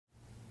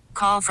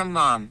Call from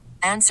mom.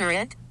 Answer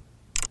it.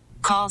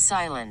 Call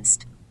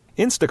silenced.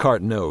 Instacart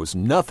knows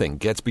nothing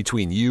gets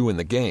between you and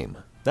the game.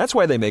 That's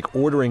why they make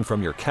ordering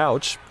from your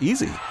couch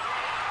easy.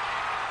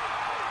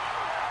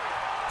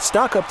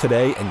 Stock up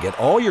today and get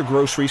all your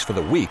groceries for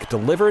the week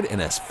delivered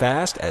in as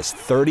fast as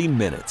 30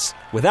 minutes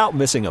without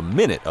missing a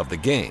minute of the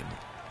game.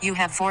 You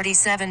have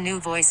 47 new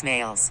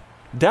voicemails.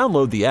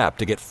 Download the app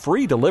to get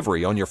free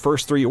delivery on your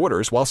first 3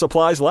 orders while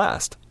supplies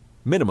last.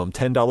 Minimum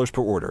 $10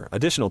 per order.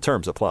 Additional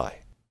terms apply.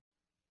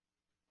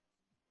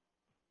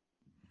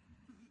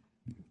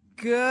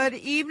 Good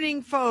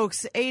evening,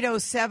 folks.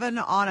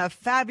 8:07 on a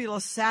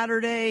fabulous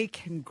Saturday.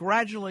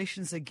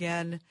 Congratulations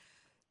again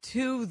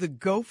to the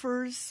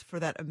Gophers for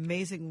that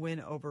amazing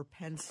win over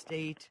Penn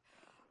State.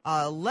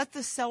 Let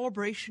the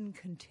celebration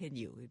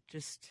continue.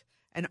 Just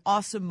an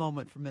awesome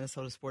moment for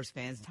Minnesota sports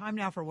fans. Time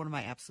now for one of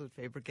my absolute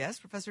favorite guests,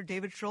 Professor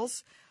David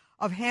Schultz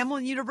of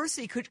Hamline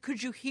University.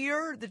 Could you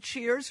hear the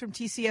cheers from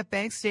TCF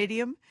Bank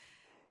Stadium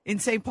in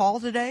St.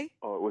 Paul today?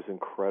 Oh, it was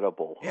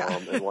incredible. Yeah.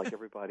 And like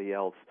everybody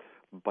else,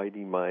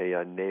 biting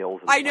my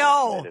nails in I the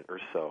know. last minute or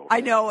so. I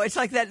know. It's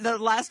like that. The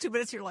last 2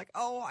 minutes, you're like,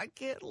 oh, I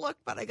can't look,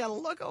 but I got to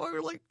look. Oh,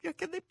 you're like,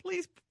 can they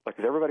please? Like,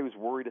 everybody was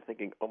worried and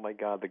thinking, oh, my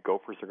God, the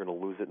Gophers are going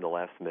to lose it in the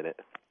last minute.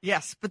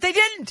 Yes, but they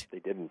didn't.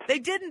 They didn't. They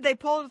didn't. They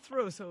pulled it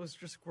through, so it was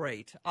just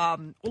great.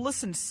 Well,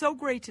 listen, so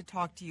great to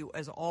talk to you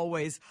as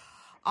always.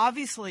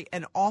 Obviously,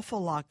 an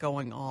awful lot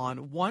going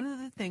on. One of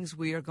the things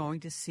we are going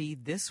to see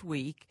this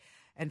week,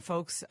 and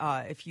folks,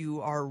 if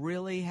you are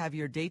really have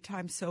your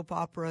daytime soap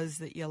operas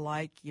that you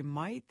like,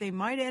 they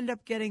might end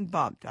up getting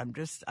bumped.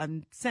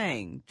 I'm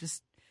saying,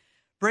 just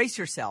brace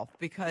yourself,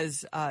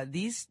 because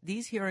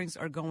these hearings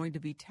are going to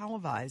be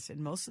televised,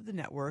 and most of the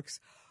networks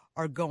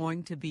are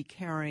going to be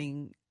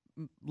carrying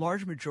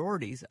large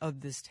majorities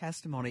of this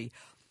testimony.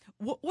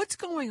 What's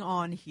going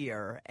on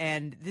here?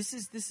 And this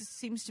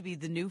seems to be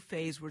the new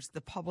phase, where it's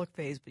the public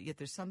phase, but yet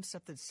there's some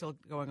stuff that's still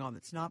going on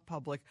that's not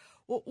public.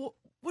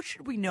 What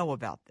should we know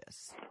about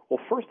this? Well,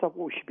 first off,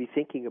 what we should be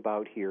thinking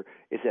about here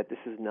is that this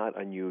is not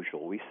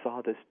unusual. We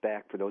saw this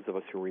back, for those of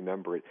us who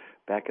remember it,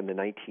 back in the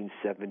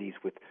 1970s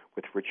with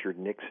Richard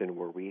Nixon,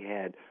 where we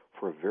had,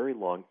 for a very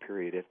long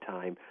period of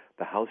time,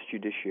 the House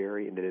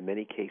Judiciary and then in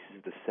many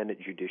cases the Senate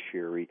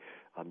Judiciary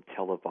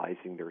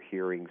televising their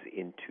hearings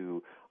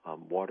into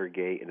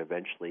Watergate and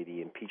eventually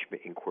the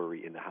impeachment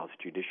inquiry in the House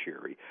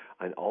Judiciary.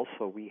 And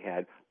also we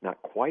had, not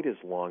quite as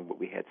long, but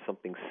we had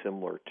something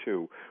similar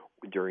too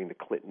during the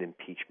Clinton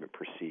impeachment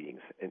proceedings.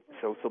 And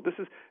so this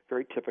is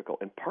very typical,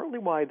 and partly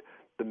why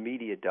the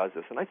media does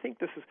this. And I think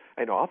this is,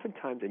 I know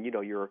oftentimes, and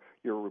you're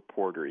a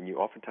reporter, and you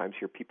oftentimes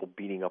hear people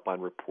beating up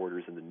on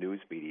reporters in the news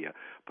media,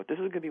 but this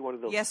is going to be one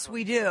of those. Yes,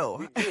 we do.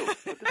 We do.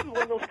 But this is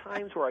one of those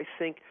times where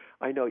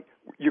I know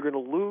you're going to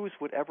lose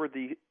whatever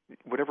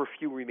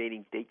few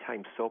remaining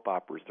daytime soap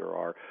operas there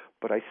are,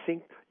 but I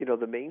think,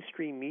 the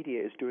mainstream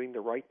media is doing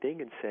the right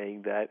thing in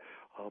saying that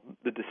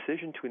the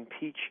decision to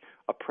impeach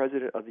a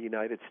president of the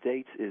United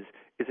States is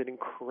an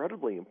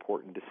incredibly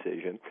important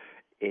decision.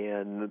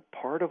 And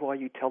part of why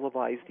you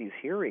televise these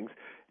hearings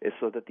is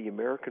so that the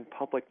American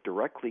public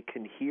directly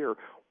can hear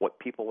what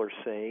people are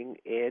saying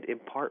and, in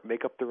part,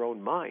 make up their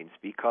own minds.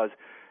 Because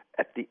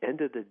at the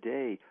end of the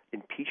day,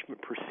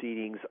 impeachment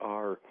proceedings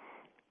are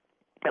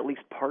at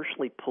least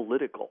partially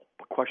political,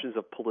 questions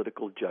of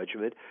political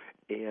judgment.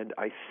 And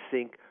I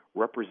think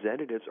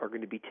representatives are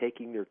going to be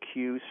taking their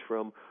cues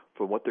from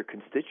what their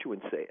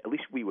constituents say. At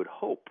least we would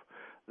hope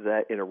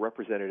that in a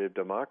representative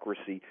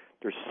democracy,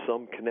 there's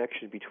some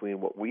connection between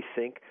what we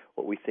think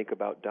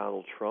about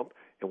Donald Trump,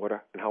 and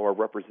how our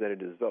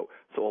representatives vote.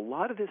 So a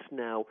lot of this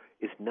now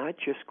is not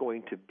just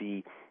going to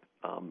be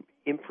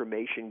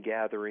information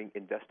gathering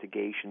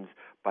investigations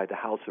by the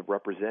House of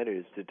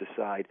Representatives to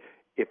decide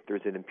if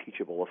there's an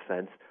impeachable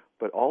offense,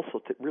 but also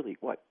to really,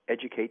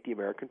 educate the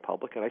American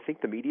public. And I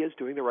think the media is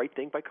doing the right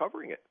thing by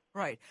covering it.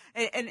 Right.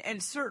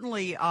 And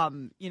certainly,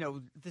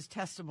 this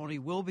testimony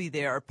will be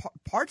there.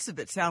 Parts of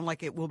it sound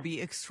like it will be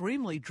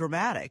extremely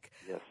dramatic.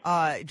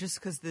 Yes. Just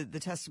because the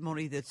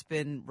testimony that's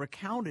been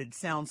recounted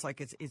sounds like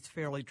it's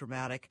fairly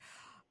dramatic.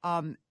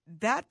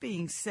 That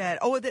being said,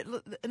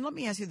 and let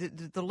me ask you,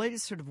 the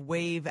latest sort of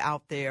wave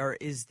out there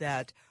is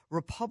that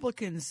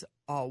Republicans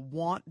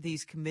want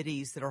these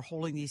committees that are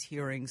holding these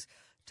hearings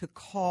to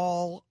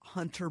call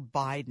Hunter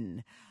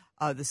Biden,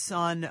 the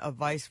son of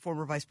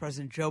former Vice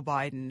President Joe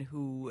Biden,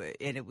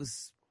 and it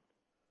was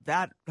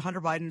that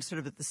Hunter Biden sort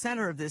of at the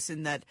center of this,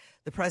 in that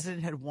the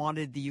president had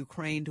wanted the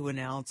Ukrainian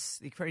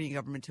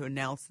government to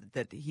announce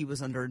that he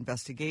was under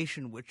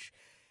investigation, which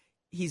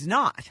he's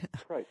not.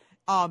 Right.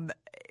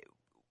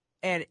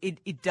 And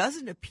it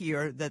doesn't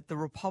appear that the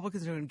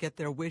Republicans are going to get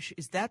their wish.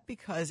 Is that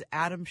because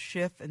Adam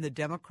Schiff and the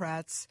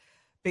Democrats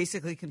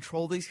basically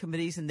control these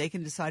committees and they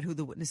can decide who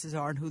the witnesses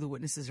are and who the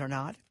witnesses are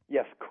not?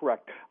 Yes,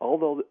 correct.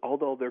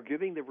 Although they're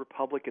giving the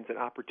Republicans an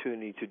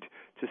opportunity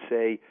to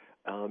say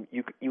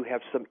you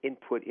have some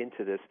input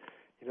into this.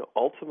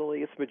 Ultimately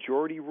it's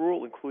majority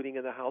rule, including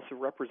in the House of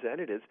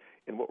Representatives.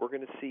 And what we're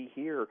going to see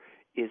here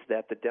is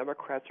that the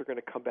Democrats are going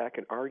to come back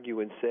and argue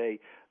and say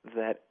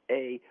that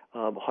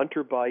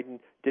Hunter Biden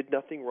did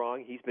nothing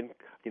wrong. He's been,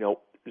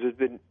 there's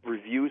been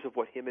reviews of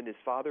what him and his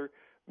father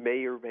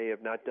may or may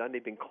have not done.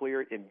 They've been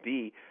cleared. And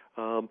B,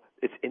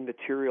 it's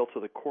immaterial to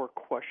the core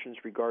questions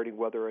regarding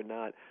whether or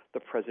not the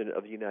President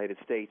of the United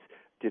States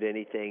did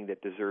anything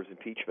that deserves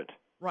impeachment.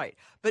 Right.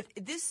 But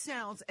this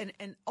sounds,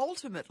 and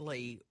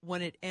ultimately,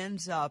 when it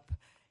ends up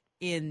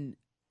in,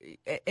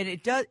 and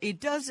it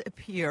does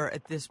appear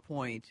at this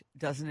point,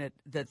 doesn't it,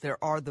 that there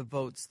are the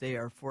votes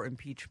there for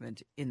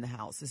impeachment in the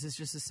House. This is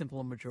just a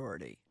simple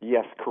majority.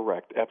 Yes,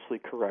 correct.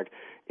 Absolutely correct.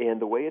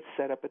 And the way it's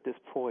set up at this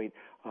point,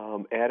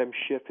 Adam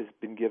Schiff has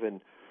been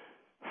given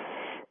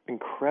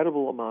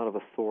incredible amount of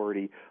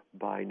authority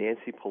by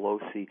Nancy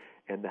Pelosi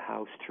and the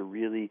House to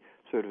really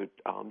sort of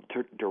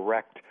to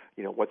direct,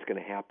 what's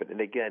going to happen. And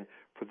again,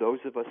 for those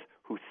of us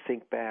who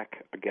think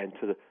back again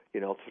to the,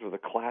 sort of the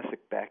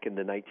classic back in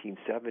the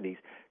 1970s,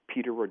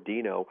 Peter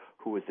Rodino,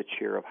 who was the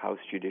chair of House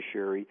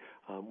Judiciary,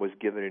 was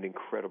given an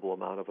incredible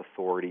amount of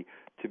authority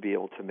to be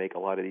able to make a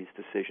lot of these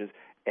decisions,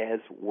 as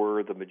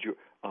was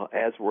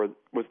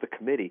the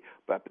committee.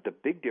 But the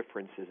big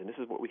difference is, and this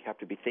is what we have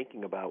to be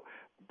thinking about,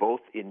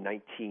 both in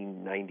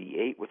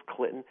 1998 with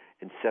Clinton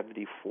and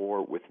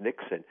 74 with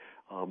Nixon,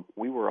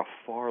 we were a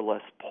far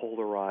less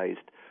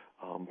polarized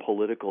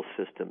political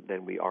system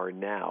than we are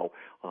now,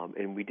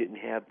 and we didn't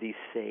have these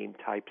same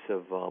types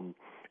of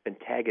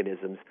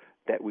antagonisms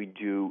that we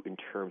do in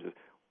terms of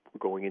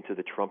going into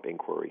the Trump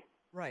inquiry.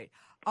 Right.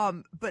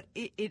 But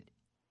it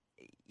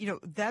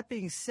that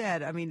being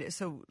said, I mean,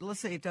 so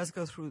let's say it does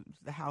go through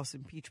the House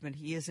impeachment.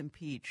 He is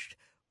impeached,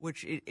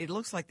 which it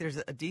looks like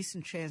there's a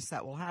decent chance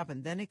that will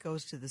happen. Then it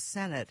goes to the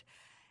Senate,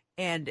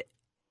 and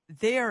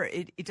there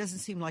it doesn't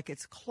seem like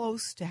it's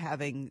close to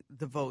having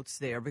the votes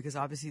there, because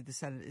obviously the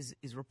Senate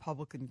is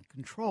Republican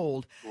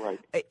controlled. Right.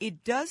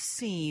 It does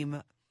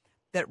seem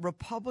that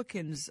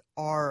Republicans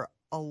are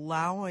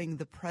allowing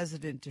the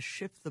president to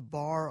shift the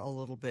bar a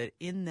little bit,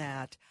 in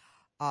that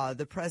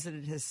the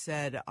president has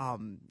said,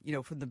 from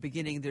the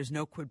beginning, there's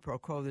no quid pro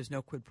quo, there's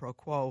no quid pro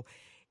quo.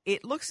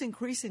 It looks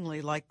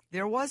increasingly like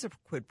there was a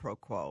quid pro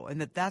quo, and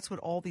that's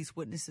what all these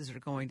witnesses are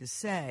going to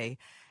say.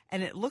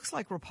 And it looks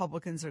like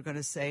Republicans are going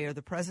to say, or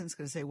the president's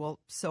going to say, well,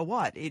 so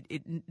what?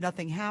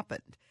 Nothing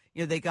happened.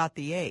 They got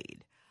the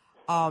aid.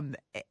 And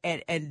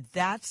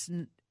that's,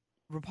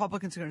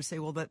 Republicans are going to say,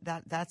 well,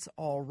 that's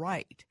all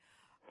right.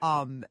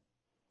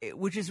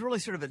 Which is really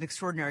sort of an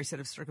extraordinary set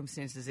of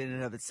circumstances in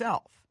and of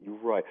itself. You're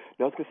right.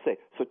 Now, I was going to say,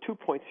 so 2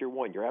 points here.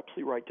 One, you're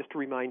absolutely right. Just to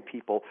remind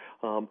people,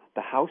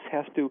 the House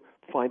has to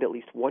find at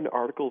least one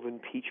article of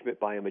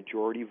impeachment by a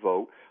majority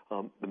vote.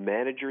 The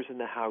managers in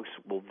the House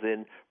will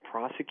then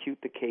prosecute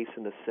the case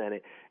in the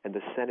Senate, and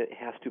the Senate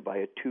has to, by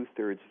a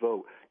 2/3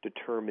 vote,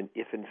 determine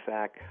if, in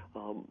fact,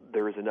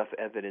 there is enough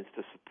evidence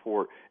to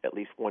support at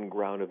least one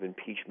ground of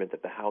impeachment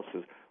that the House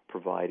has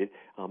provided.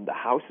 The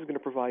House is going to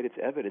provide its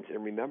evidence,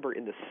 and remember,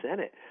 in the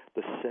Senate,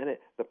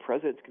 the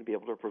president's going to be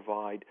able to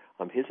provide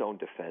his own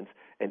defense.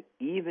 And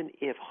even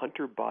if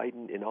Hunter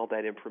Biden and all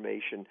that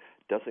information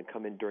doesn't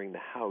come in during the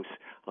House,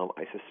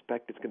 I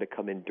suspect it's going to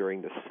come in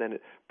during the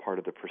Senate part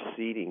of the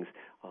proceedings.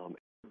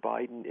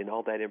 Biden and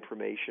all that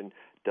information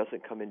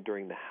doesn't come in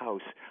during the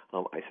House,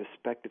 I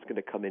suspect it's going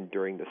to come in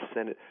during the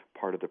Senate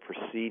part of the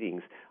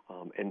proceedings,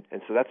 and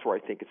so that's where I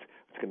think it's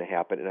going to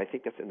happen. And I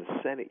think that's in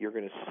the Senate. You're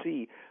going to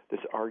see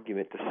this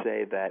argument to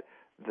say that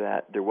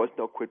there was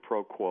no quid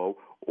pro quo,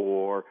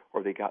 or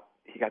he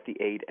got the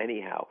aid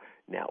anyhow.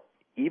 Now,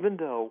 even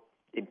though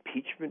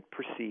impeachment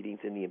proceedings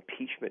in the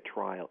impeachment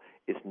trial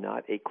is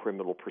not a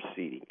criminal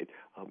proceeding,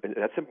 and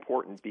that's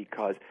important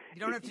because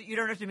you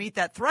don't have to meet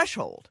that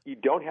threshold. You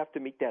don't have to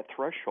meet that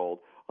threshold.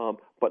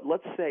 But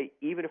let's say,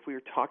 even if we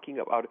were talking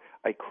about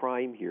a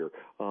crime here,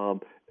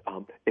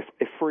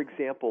 if for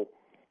example,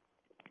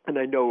 and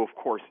I know, of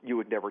course, you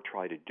would never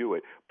try to do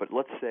it, but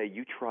let's say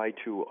you tried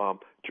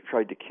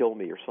to kill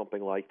me or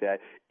something like that.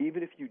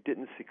 Even if you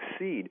didn't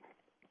succeed,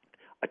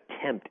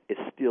 attempt is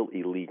still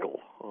illegal,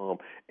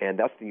 and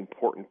that's the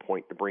important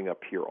point to bring up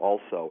here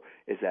also,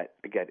 is that,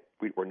 again,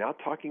 we're not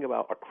talking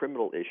about a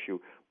criminal issue,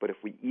 but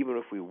even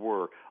if we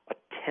were,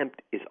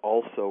 attempt is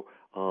also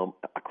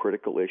a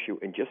critical issue.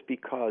 And just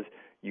because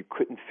you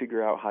couldn't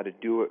figure out how to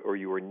do it, or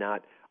you were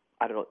not,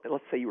 I don't know,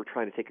 let's say you were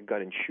trying to take a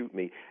gun and shoot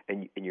me,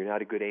 and you're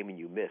not a good aim and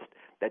you missed,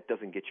 that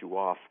doesn't get you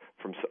off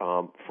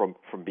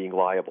from being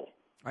liable.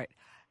 Right.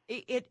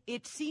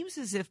 It seems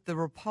as if the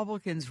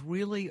Republicans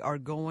really are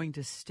going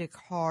to stick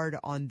hard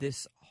on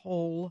this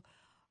whole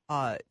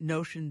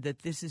notion that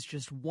this is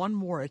just one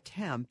more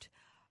attempt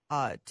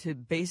to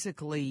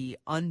basically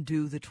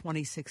undo the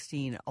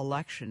 2016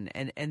 election,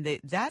 and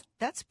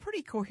that's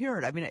pretty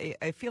coherent. I mean,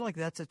 I feel like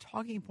that's a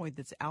talking point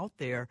that's out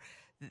there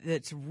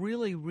that's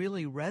really,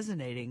 really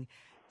resonating,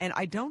 and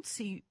I don't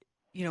see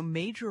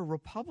major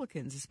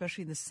Republicans,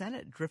 especially in the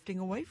Senate, drifting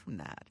away from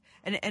that.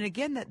 And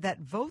again, that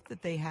vote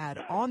that they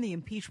had on the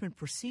impeachment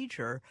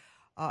procedure,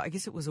 I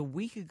guess it was a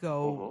week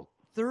ago,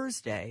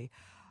 Thursday,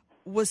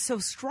 was so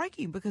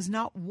striking because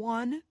not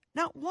one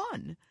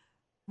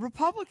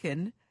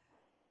Republican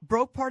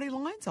broke party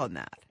lines on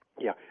that.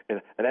 Yeah,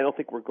 and I don't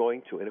think we're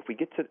going to. And if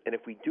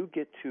we do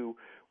get to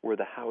where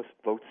the House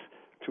votes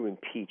to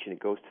impeach and it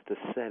goes to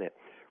the Senate,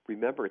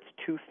 remember it's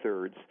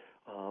 2/3,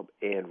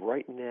 and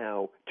right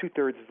now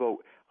 2/3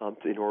 vote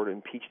in order to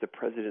impeach the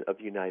President of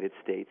the United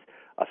States.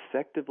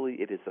 Effectively,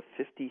 it is a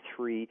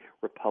 53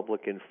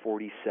 Republican,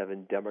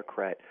 47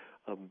 Democrat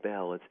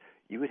balance.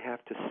 You would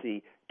have to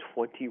see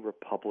 20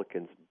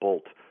 Republicans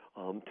bolt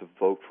to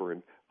vote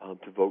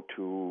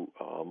to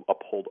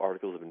uphold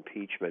articles of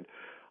impeachment.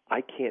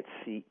 I can't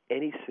see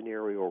any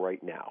scenario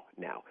right now.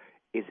 Now,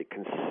 is it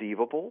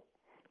conceivable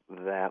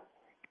that,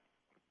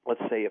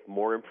 let's say, if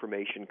more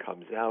information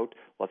comes out,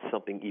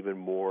 something even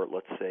more,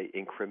 let's say,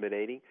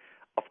 incriminating?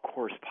 Of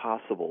course,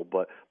 possible,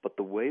 but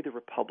the way the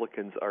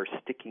Republicans are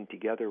sticking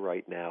together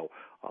right now,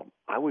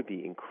 I would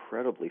be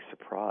incredibly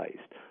surprised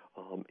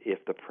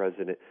if the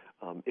president,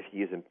 if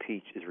he is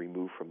impeached, is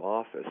removed from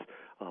office.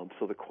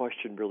 So the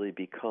question really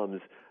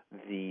becomes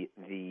the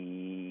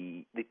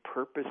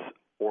purpose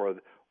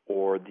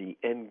or the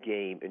end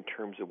game in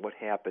terms of what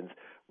happens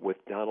with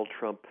Donald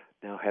Trump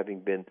now having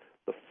been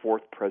the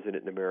fourth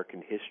president in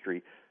American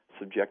history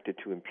subjected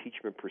to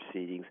impeachment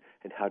proceedings,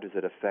 and how does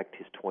it affect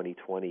his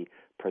 2020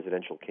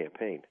 presidential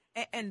campaign?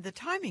 And the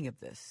timing of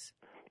this.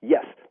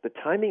 Yes, the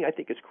timing, I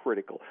think, is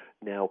critical.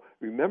 Now,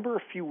 remember a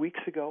few weeks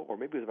ago, or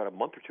maybe it was about a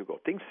month or two ago,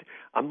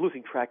 I'm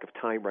losing track of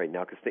time right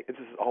now because this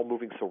is all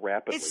moving so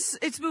rapidly.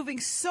 It's moving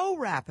so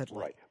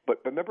rapidly. Right.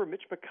 But remember,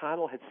 Mitch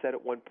McConnell had said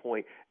at one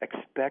point,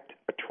 expect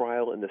a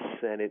trial in the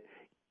Senate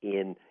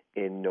in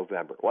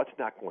November. Well, that's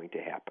not going to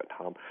happen.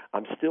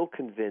 I'm still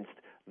convinced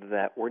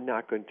that we're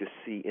not going to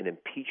see an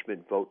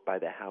impeachment vote by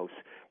the House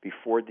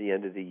before the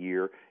end of the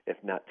year, if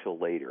not till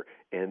later.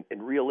 And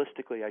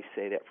realistically, I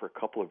say that for a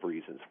couple of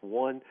reasons.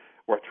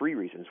 Three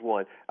reasons.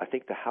 One, I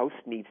think the House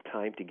needs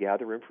time to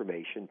gather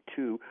information.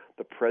 Two,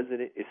 the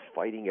president is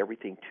fighting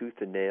everything tooth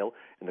and nail,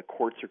 and the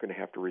courts are going to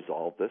have to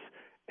resolve this.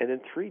 And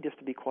then three, just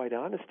to be quite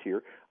honest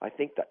here, I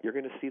think that you're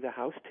going to see the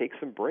House take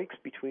some breaks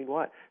between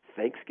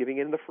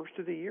Thanksgiving and the first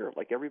of the year,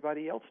 like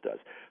everybody else does.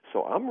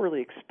 So I'm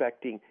really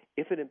expecting,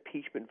 if an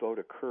impeachment vote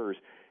occurs,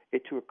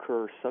 it to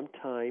occur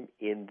sometime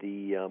in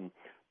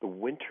the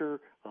winter,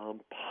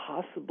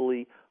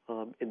 possibly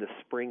in the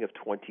spring of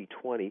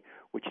 2020,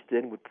 which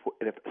then would put,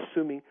 and if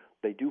assuming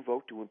they do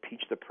vote to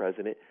impeach the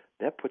president,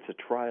 that puts a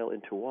trial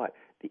into what?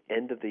 The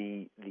end of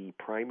the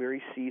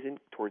primary season,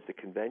 towards the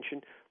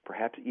convention,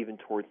 perhaps even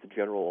towards the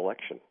general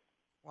election.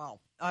 Wow.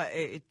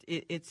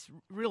 It's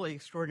really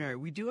extraordinary.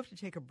 We do have to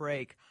take a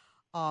break.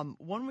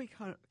 When we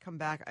come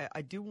back,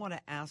 I do want to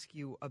ask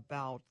you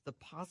about the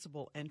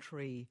possible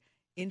entry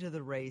into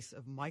the race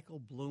of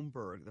Michael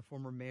Bloomberg, the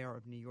former mayor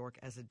of New York,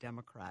 as a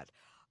Democrat,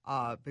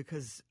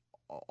 because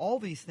all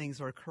these things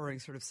are occurring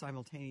sort of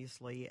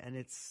simultaneously, and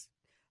it's,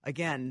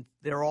 again,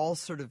 they're all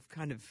sort of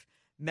kind of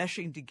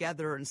meshing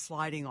together and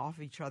sliding off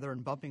each other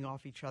and bumping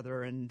off each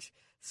other, and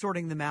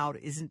sorting them out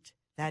isn't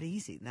that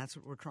easy, and that's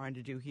what we're trying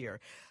to do here.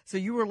 So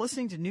you were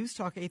listening to News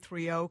Talk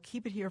 830.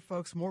 Keep it here,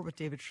 folks. More with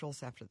David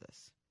Schultz after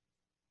this.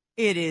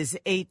 It is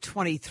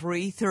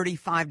 8:23,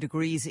 35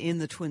 degrees in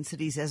the Twin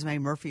Cities. Esme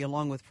Murphy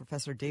along with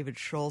Professor David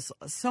Schultz.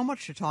 So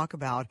much to talk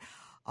about.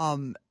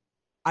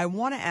 I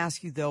want to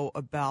ask you, though,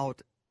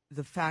 about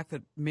the fact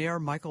that Mayor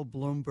Michael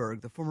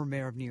Bloomberg, the former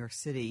mayor of New York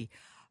City,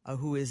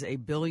 who is a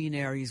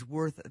billionaire, he's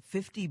worth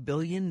 $50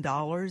 billion.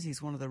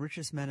 He's one of the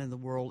richest men in the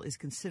world, is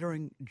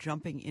considering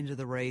jumping into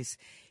the race.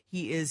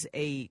 He is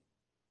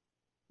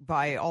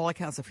by all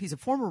accounts, he's a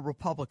former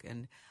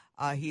Republican.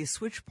 He has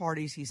switched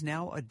parties. He's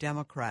now a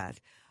Democrat,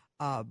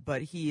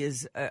 but he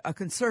is a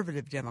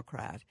conservative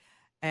Democrat.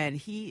 And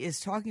he is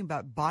talking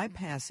about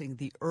bypassing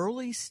the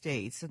early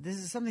states. And this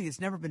is something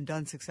that's never been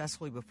done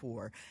successfully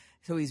before.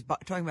 So he's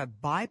talking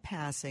about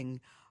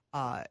bypassing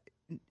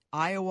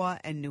Iowa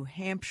and New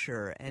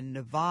Hampshire and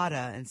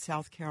Nevada and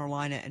South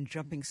Carolina and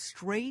jumping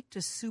straight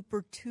to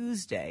Super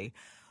Tuesday.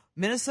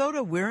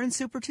 Minnesota, we're in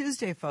Super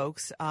Tuesday,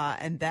 folks,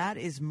 and that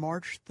is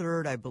March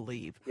 3rd, I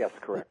believe. Yes,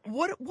 correct.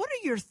 What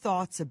are your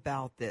thoughts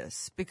about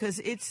this? Because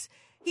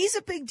he's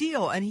a big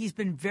deal, and he's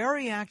been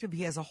very active.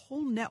 He has a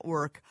whole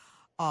network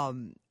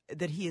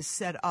that he has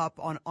set up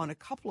on a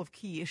couple of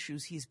key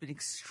issues. He's been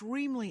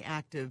extremely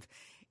active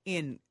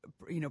in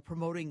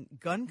promoting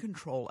gun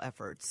control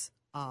efforts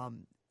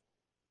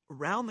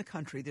around the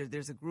country.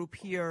 There's a group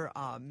here,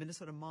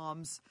 Minnesota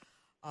Moms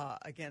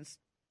Against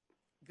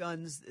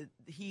Guns.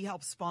 He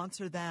helps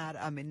sponsor that.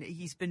 I mean,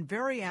 he's been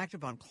very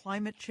active on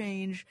climate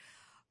change.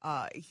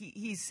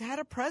 He's had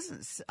a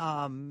presence,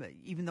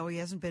 even though he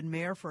hasn't been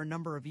mayor for a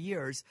number of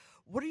years.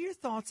 What are your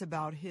thoughts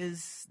about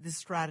this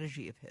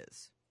strategy of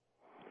his?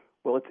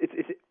 Well,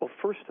 well,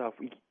 first off,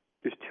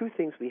 there's two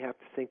things we have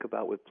to think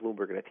about with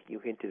Bloomberg, and I think you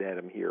hinted at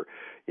him here.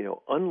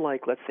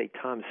 Unlike, let's say,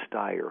 Tom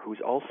Steyer,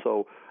 who's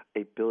also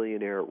a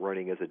billionaire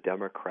running as a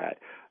Democrat,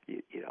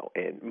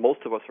 and most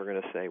of us are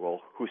going to say,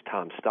 well, who's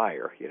Tom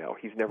Steyer?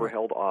 He's never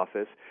held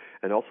office.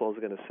 And also I was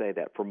going to say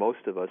that for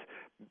most of us,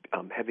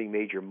 having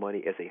made your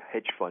money as a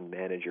hedge fund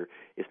manager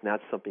is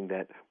not something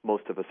that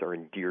most of us are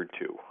endeared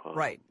to.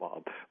 Right.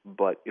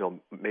 But,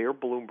 Mayor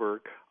Bloomberg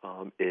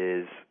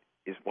is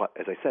what,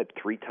 as I said,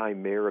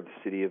 3-time mayor of the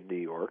city of New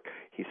York.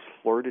 He's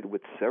flirted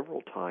with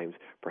several times,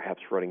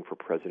 perhaps running for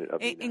president of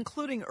the United States.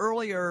 Including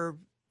earlier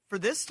for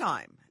this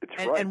time.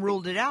 That's right. And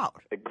ruled it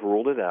out.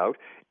 Ruled it out.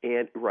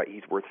 And,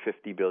 he's worth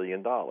 $50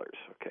 billion.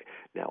 Okay.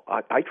 Now,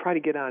 I try to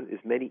get on as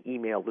many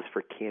email lists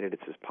for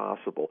candidates as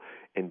possible.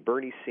 And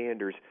Bernie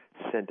Sanders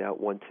sent out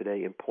one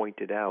today and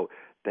pointed out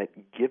that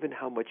given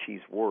how much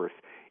he's worth,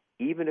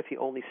 even if he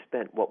only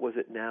spent,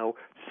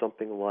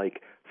 something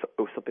like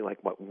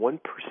 1%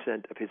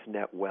 of his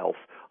net wealth,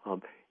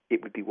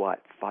 it would be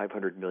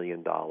 $500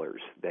 million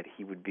that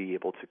he would be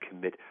able to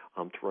commit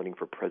to running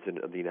for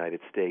president of the United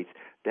States.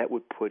 That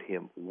would put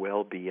him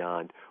well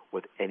beyond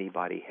what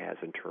anybody has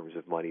in terms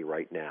of money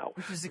right now.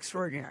 Which is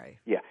extraordinary.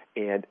 Yeah,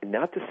 and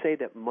not to say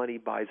that money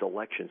buys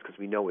elections, because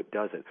we know it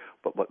doesn't,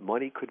 but what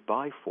money could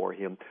buy for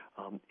him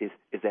is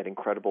that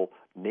incredible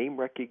name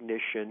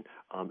recognition,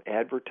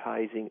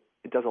 advertising.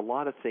 It does a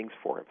lot of things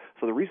for him.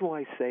 So the reason why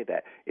I say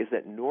that is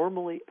that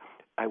normally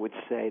I would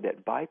say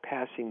that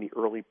bypassing the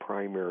early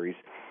primaries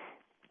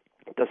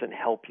doesn't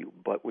help you.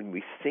 But when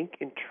we think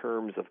in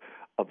terms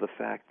of the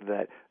fact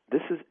that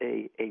this is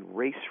a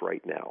race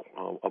right now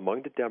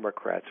among the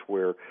Democrats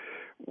where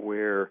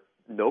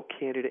no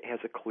candidate has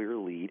a clear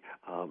lead.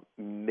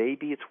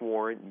 Maybe it's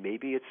Warren,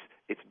 maybe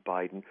it's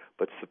Biden,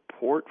 but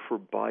support for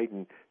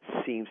Biden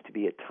seems to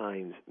be at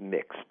times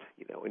mixed.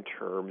 In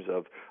terms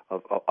of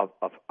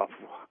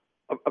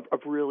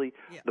really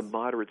the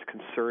moderates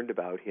concerned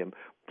about him.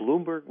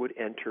 Bloomberg would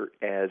enter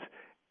as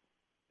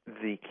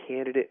the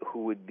candidate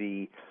who would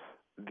be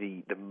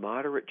the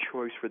moderate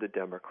choice for the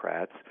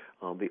Democrats,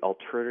 the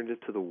alternative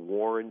to the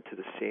Warren, to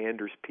the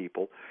Sanders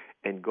people,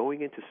 and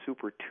going into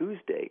Super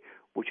Tuesday,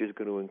 which is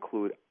going to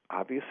include,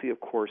 obviously,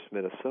 of course,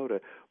 Minnesota,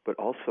 but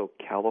also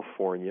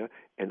California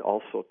and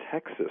also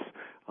Texas.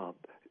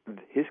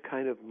 His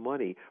kind of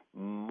money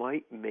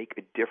might make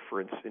a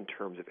difference in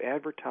terms of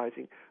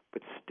advertising,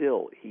 but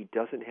still, he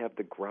doesn't have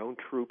the ground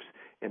troops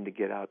and to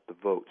get out the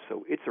vote.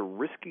 So it's a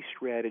risky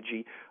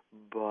strategy,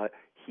 but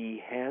he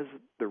has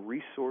the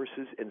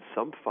resources and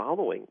some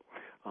following.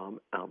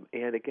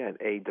 And again,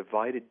 a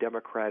divided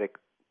Democratic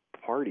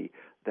Party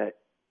that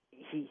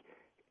he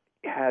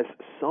has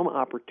some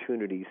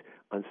opportunities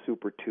on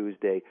Super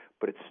Tuesday,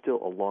 but it's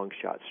still a long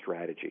shot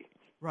strategy.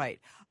 Right.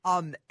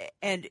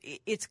 And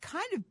it's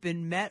kind of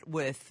been met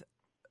with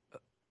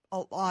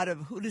a lot of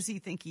who does he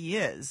think he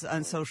is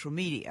on social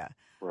media.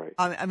 Right.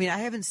 I mean, I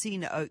haven't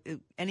seen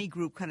any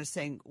group kind of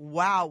saying,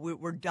 wow,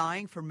 we're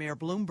dying for Mayor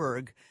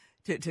Bloomberg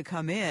to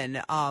come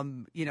in.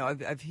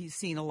 I've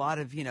seen a lot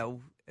of,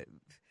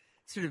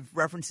 sort of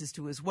references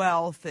to his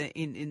wealth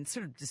in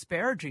sort of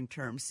disparaging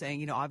terms,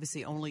 saying,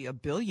 obviously only a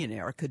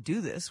billionaire could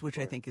do this, which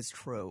I think is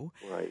true.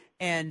 Right.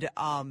 And,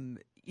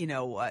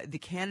 the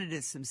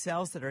candidates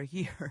themselves that are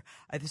here,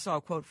 I just saw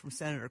a quote from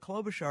Senator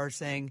Klobuchar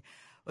saying,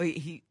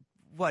 he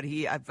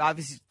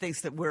obviously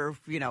thinks that we're,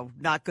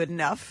 not good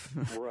enough.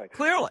 Right.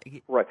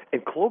 Clearly. Right.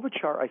 And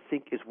Klobuchar, I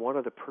think, is one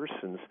of the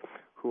persons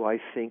who I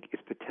think is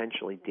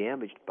potentially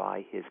damaged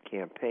by his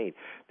campaign.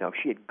 Now,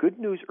 she had good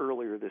news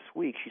earlier this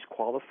week. She's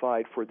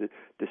qualified for the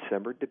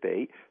December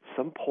debate.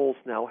 Some polls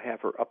now have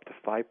her up to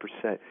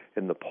 5%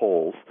 in the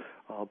polls.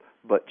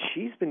 But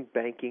she's been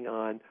banking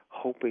on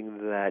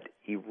hoping that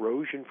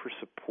erosion for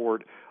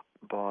support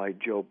by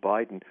Joe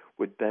Biden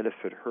would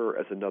benefit her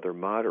as another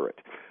moderate.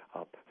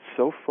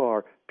 So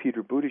far,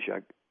 Peter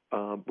Buttigieg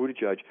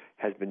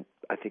has been,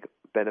 I think,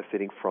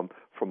 benefiting from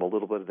a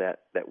little bit of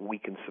that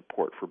weakened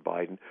support for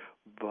Biden.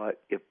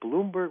 But if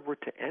Bloomberg were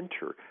to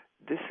enter,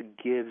 this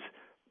gives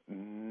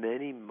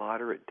many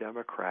moderate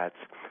Democrats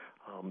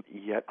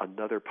yet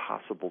another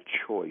possible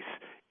choice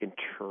in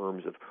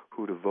terms of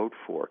who to vote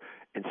for.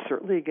 And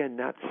certainly, again,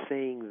 not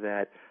saying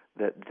that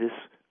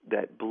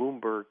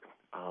Bloomberg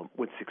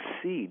would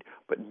succeed,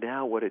 but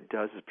now what it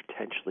does is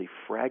potentially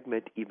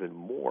fragment even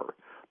more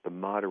the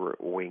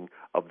moderate wing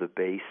of the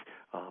base,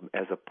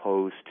 as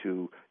opposed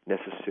to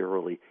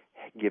necessarily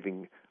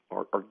giving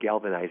or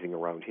galvanizing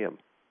around him.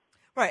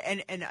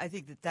 Right, and I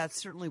think that's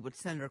certainly what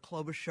Senator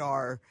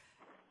Klobuchar,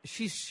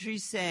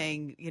 she's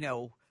saying,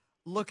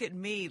 look at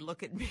me.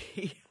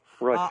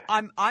 Right.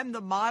 I'm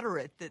the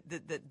moderate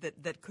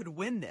that could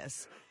win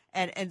this,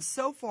 and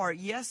so far,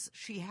 yes,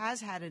 she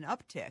has had an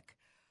uptick.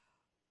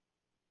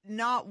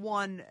 Not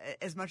one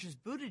as much as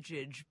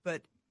Buttigieg,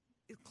 but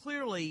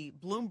clearly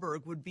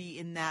Bloomberg would be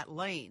in that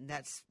lane.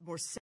 That's more.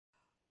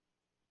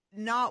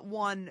 Not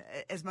one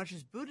as much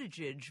as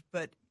Buttigieg,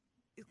 but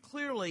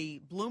clearly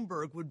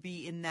Bloomberg would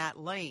be in that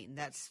lane.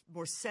 That's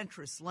more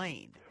centrist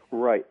lane.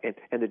 Right,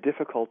 and the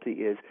difficulty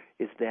is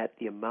that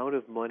the amount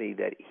of money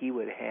that he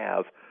would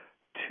have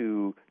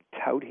to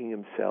touting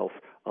himself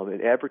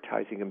and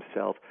advertising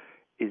himself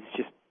is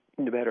just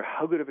no matter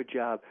how good of a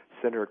job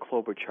Senator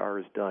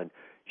Klobuchar has done,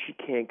 she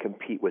can't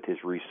compete with his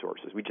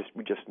resources. We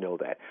just know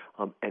that.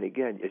 And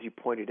again, as you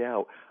pointed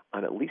out,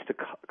 on at least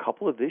a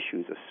couple of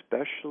issues,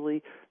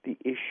 especially the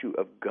issue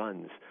of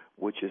guns,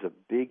 which is a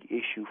big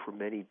issue for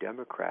many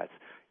Democrats,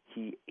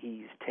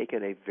 he's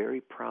taken a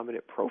very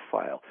prominent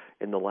profile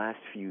in the last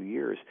few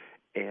years,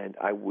 and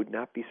I would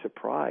not be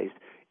surprised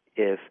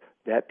if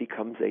that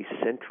becomes a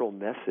central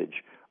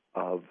message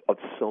of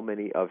so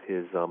many of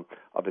his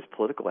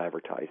political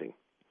advertising.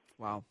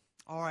 Wow.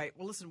 All right.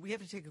 Well, listen, we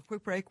have to take a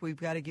quick break. We've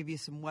got to give you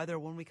some weather.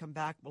 When we come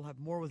back, we'll have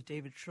more with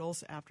David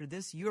Schultz after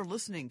this. You're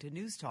listening to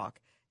News Talk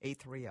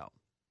 830.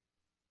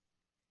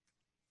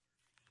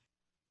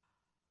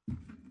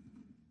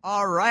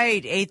 All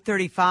right,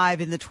 8:35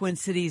 in the Twin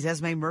Cities.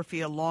 Esme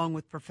Murphy along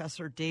with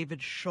Professor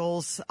David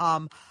Schultz.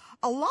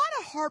 A lot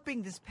of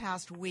harping this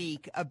past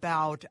week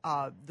about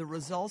the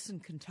results in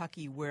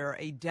Kentucky where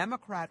a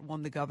Democrat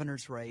won the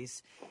governor's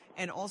race,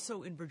 and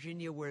also in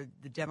Virginia where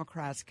the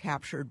Democrats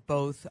captured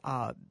both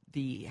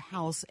the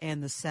House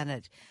and the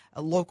Senate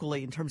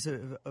locally in terms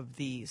of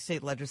the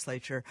state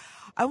legislature.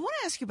 I want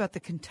to ask you about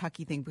the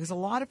Kentucky thing because a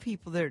lot of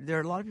people, there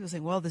are a lot of people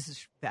saying, well, this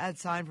is a bad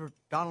sign for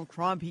Donald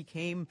Trump. He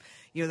came,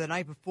 the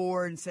night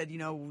before and said,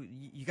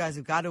 you guys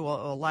have got to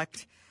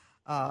elect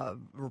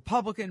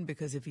Republican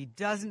because if you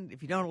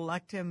don't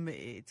elect him,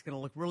 it's going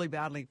to look really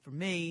badly for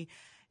me.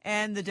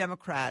 And the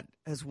Democrat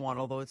has won,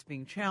 although it's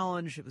being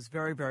challenged. It was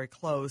very, very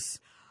close.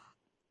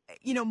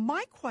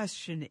 My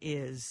question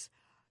is,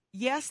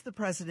 yes, the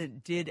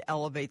president did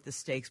elevate the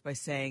stakes by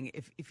saying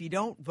if you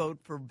don't vote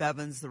for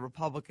Bevins, the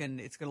Republican,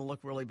 it's going to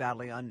look really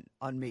badly on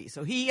me.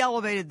 So he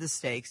elevated the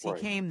stakes. Right.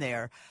 He came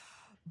there.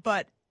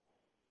 But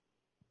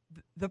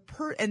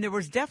and there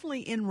was definitely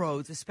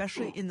inroads,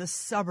 especially in the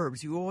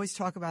suburbs. You always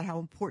talk about how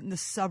important the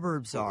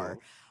suburbs are,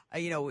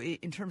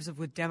 in terms of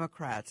with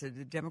Democrats. The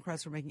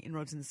Democrats were making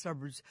inroads in the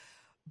suburbs.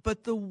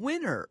 But the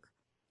winner,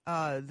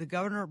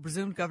 the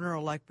presumed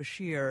governor-elect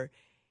Beshear,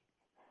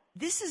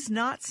 this is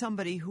not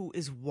somebody who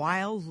is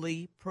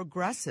wildly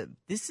progressive.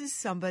 This is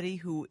somebody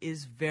who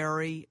is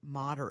very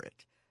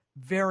moderate,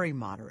 very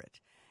moderate.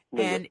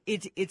 Mm-hmm. And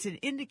it's an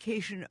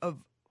indication of,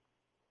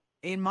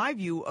 in my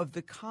view, of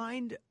the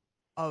kind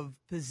of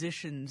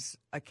positions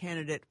a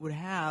candidate would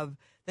have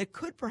that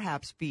could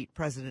perhaps beat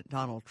President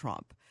Donald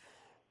Trump,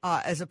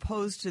 as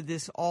opposed to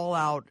this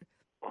all-out,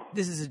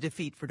 this is a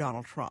defeat for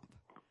Donald Trump.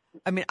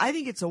 I mean, I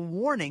think it's a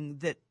warning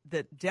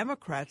that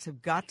Democrats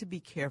have got to be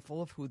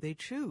careful of who they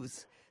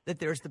choose, that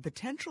there's the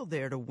potential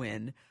there to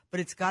win, but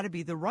it's got to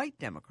be the right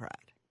Democrat.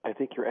 I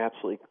think you're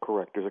absolutely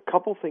correct. There's a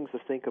couple things to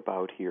think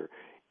about here,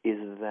 is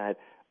that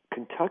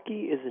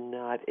Kentucky is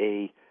not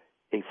a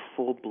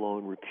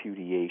full-blown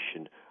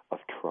repudiation of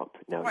Trump.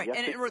 Now, right,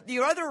 and the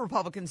other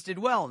Republicans did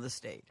well in the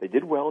state. They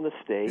did well in the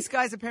state. This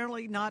guy's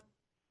apparently not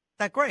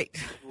that great.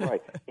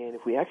 Right, and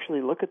if we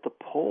actually look at the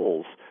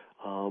polls,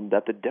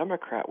 that the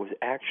Democrat was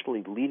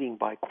actually leading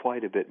by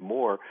quite a bit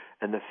more,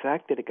 and the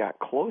fact that it got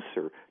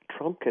closer,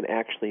 Trump can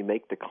actually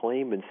make the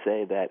claim and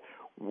say that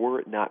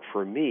were it not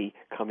for me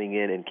coming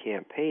in and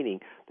campaigning,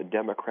 the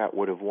Democrat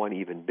would have won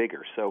even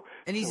bigger.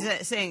 And he's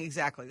saying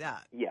exactly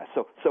that. Yeah,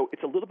 so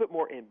it's a little bit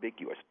more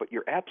ambiguous, but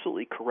you're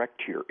absolutely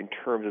correct here in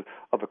terms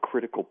of a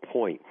critical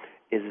point,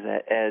 is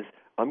that as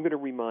I'm going to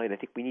remind, I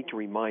think we need to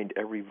remind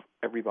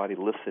everybody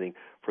listening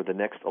for the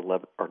next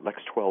 11 or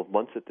next 12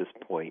 months at this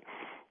point,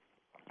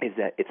 is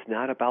that it's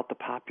not about the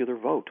popular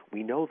vote.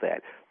 We know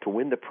that. To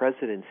win the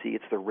presidency,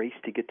 it's the race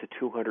to get to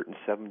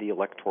 270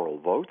 electoral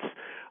votes,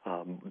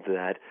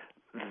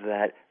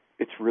 that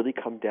it's really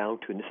come down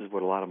to, and this is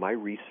what a lot of my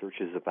research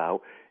is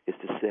about, is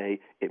to say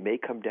it may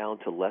come down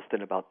to less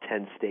than about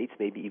 10 states,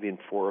 maybe even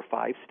 4 or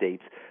 5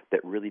 states that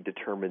really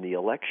determine the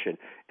election.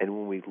 And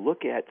when we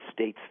look at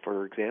states,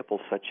 for example,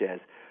 such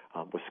as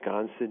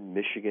Wisconsin,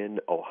 Michigan,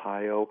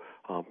 Ohio,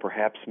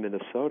 perhaps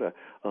Minnesota,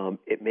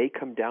 it may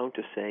come down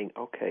to saying,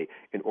 okay,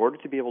 in order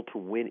to be able to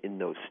win in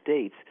those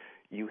states,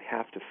 you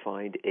have to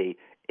find a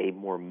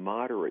more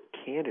moderate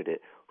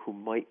candidate who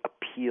might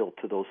appeal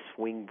to those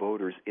swing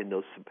voters in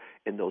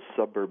those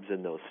suburbs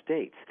in those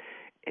states.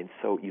 And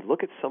so you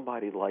look at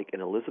somebody like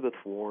an Elizabeth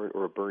Warren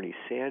or a Bernie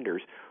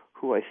Sanders,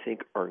 who I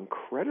think are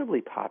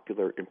incredibly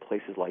popular in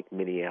places like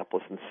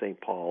Minneapolis and St.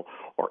 Paul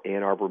or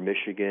Ann Arbor,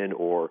 Michigan,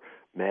 or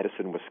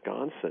Madison,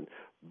 Wisconsin.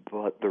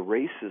 But the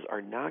races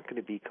are not going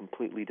to be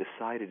completely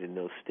decided in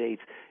those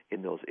states,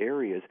 in those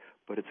areas,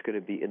 but it's going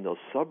to be in those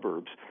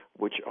suburbs,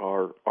 which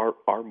are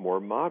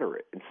more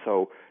moderate. And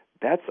so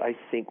that's, I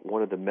think,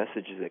 one of the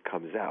messages that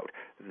comes out,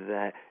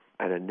 that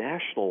at a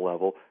national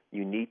level,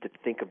 you need to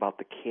think about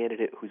the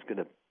candidate who's going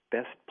to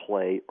best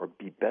play or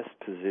be best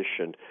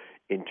positioned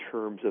in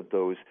terms of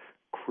those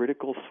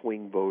critical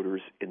swing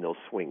voters in those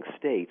swing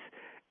states.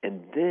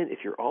 And then if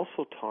you're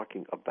also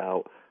talking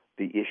about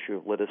the issue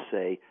of, let us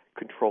say,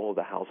 control of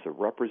the House of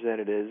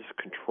Representatives,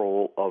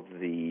 control of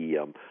the,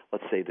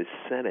 let's say, the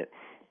Senate,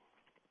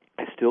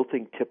 I still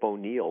think Tip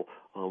O'Neill,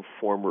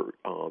 former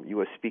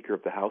U.S. Speaker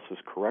of the House, was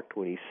correct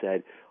when he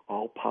said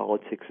all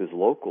politics is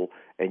local,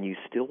 and you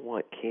still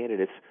want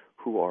candidates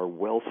who are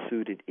well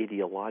suited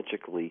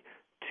ideologically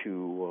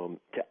to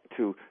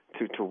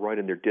run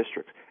in their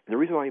districts. And the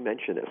reason why I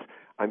mention this,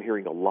 I'm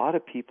hearing a lot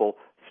of people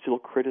still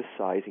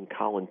criticizing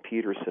Colin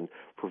Peterson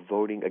for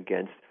voting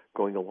against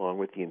going along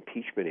with the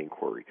impeachment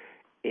inquiry.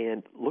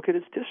 And look at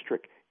his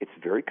district. It's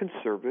very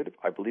conservative.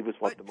 I believe it's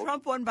one of the most.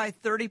 Trump won by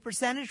 30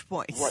 percentage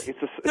points. Right.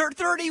 They're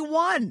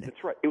 31.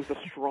 That's right. It was the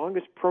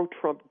strongest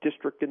pro-Trump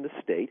district in the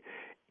state.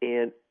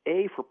 And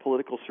A, for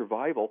political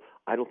survival,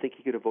 I don't think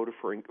he could have voted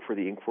for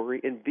the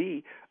inquiry. And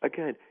B,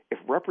 again, if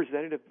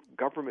representative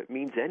government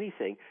means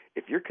anything,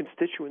 if your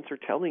constituents are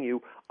telling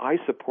you, I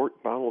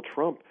support Donald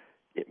Trump,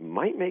 it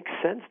might make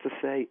sense to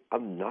say,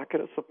 I'm not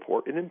going to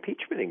support an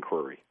impeachment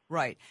inquiry.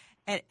 Right.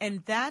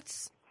 And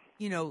that's,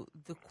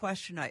 the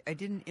question. I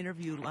did an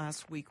interview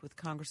last week with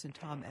Congressman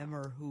Tom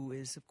Emmer, who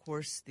is, of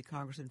course, the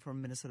congressman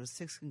from Minnesota's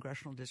 6th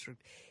Congressional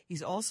District.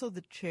 He's also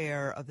the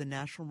chair of the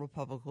National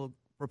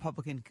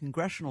Republican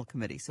Congressional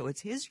Committee. So it's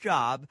his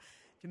job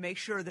to make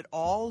sure that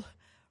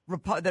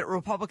that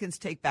Republicans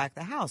take back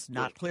the House.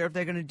 Not clear if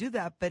they're going to do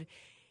that, but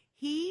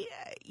he,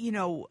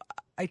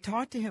 I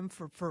talked to him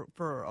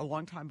for a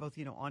long time, both,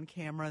 on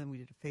camera, and we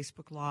did a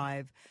Facebook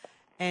Live,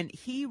 and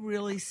he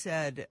really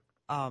said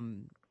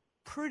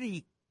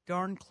pretty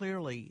darn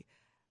clearly,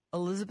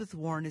 Elizabeth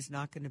Warren is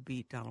not going to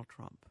beat Donald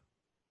Trump.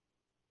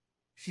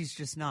 She's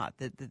just not.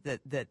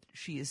 That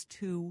she is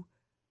too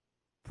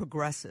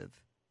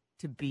progressive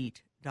to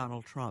beat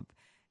Donald Trump,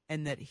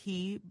 and that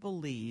he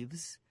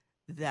believes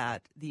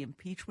that the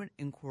impeachment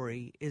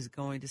inquiry is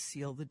going to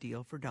seal the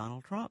deal for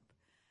Donald Trump.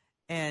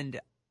 And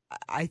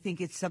I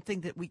think it's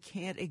something that we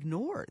can't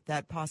ignore,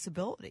 that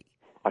possibility.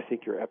 I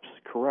think you're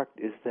absolutely correct.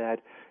 Is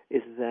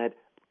that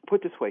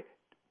put this way,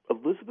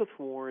 Elizabeth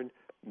Warren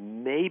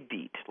may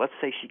beat, let's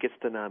say she gets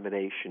the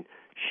nomination,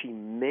 she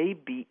may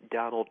beat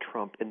Donald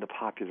Trump in the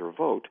popular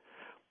vote,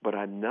 but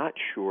I'm not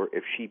sure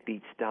if she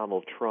beats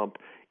Donald Trump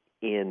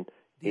in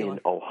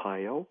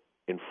Ohio,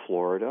 in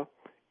Florida,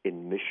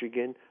 in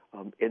Michigan,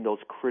 in those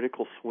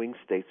critical swing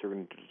states that are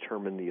going to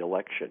determine the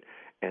election.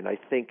 And I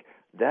think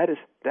that is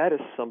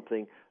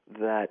something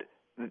that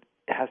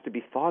has to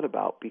be thought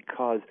about,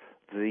 because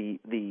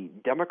the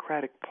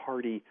Democratic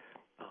Party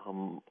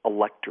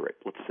electorate,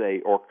 let's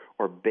say,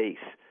 or base,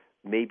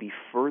 may be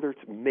further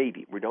to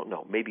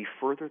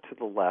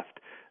the left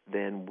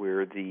than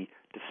where the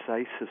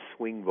decisive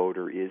swing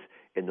voter is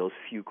in those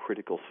few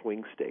critical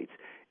swing states.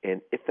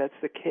 And if that's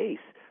the case,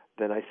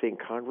 then I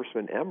think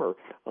Congressman Emmer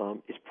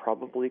is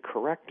probably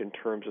correct in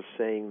terms of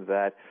saying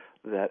that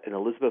an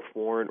Elizabeth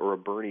Warren or a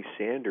Bernie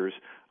Sanders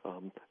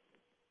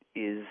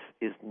is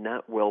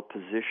not well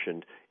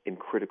positioned in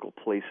critical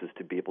places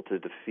to be able to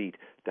defeat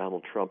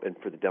Donald Trump and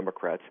for the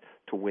Democrats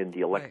to win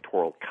the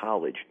Electoral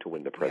College to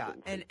win the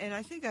presidency. Yeah, and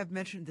I think I've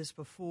mentioned this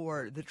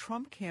before. The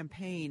Trump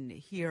campaign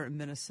here in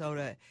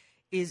Minnesota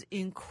is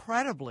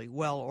incredibly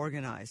well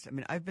organized. I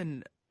mean, I've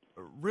been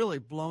really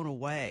blown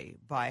away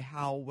by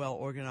how well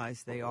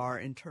organized they are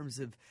in terms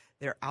of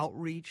their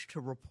outreach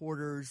to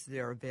reporters,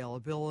 their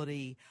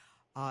availability.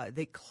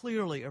 They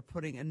clearly are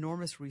putting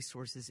enormous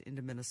resources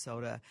into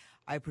Minnesota.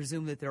 I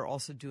presume that they're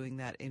also doing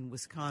that in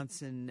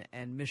Wisconsin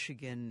and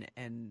Michigan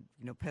and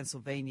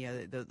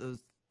Pennsylvania,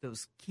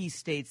 those key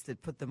states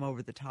that put them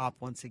over the top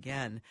once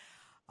again.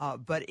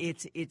 But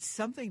it's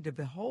something to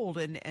behold,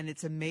 and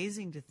it's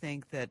amazing to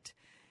think that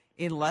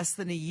in less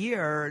than a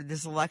year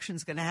this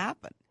election's going to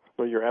happen.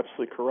 Well, you're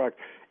absolutely correct,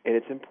 and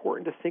it's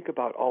important to think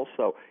about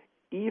also,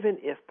 even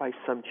if by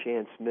some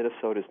chance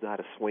Minnesota is not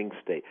a swing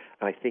state,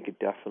 and I think it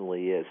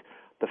definitely is,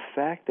 the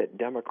fact that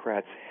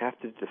Democrats have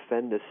to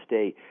defend this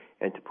state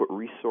and to put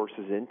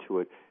resources into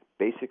it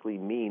basically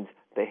means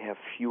they have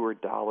fewer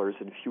dollars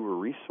and fewer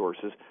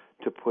resources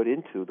to put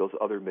into those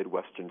other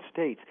Midwestern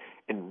states.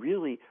 And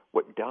really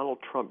what Donald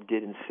Trump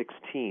did in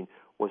 2016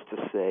 was to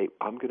say,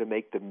 I'm going to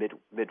make the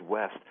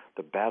Midwest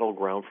the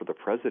battleground for the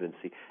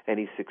presidency, and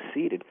he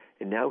succeeded,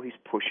 and now he's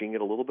pushing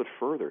it a little bit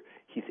further.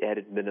 He's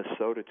added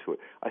Minnesota to it.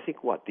 I think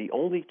the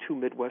only two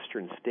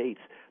Midwestern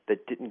states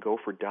that didn't go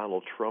for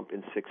Donald Trump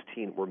in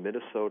 2016 were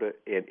Minnesota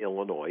and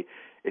Illinois.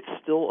 It's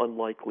still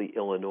unlikely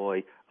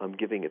Illinois,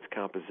 given its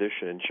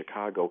composition, in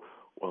Chicago,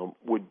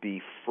 would be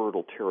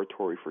fertile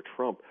territory for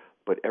Trump.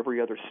 But every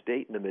other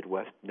state in the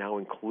Midwest, now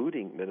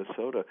including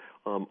Minnesota,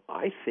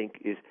 I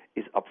think is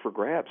up for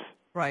grabs.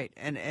 Right,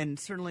 and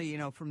certainly,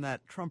 from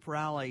that Trump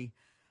rally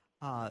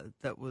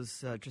that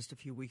was just a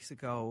few weeks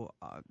ago,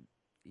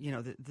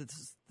 the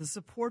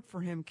support for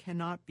him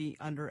cannot be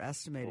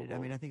underestimated. Mm-hmm. I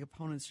mean, I think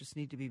opponents just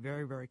need to be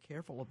very, very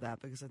careful of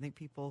that, because I think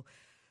people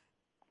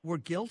were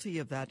guilty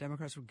of that.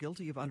 Democrats were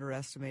guilty of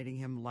underestimating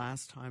him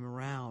last time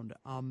around.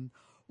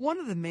 One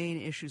of the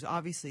main issues,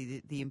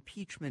 obviously, the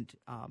impeachment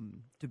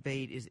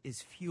debate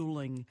is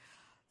fueling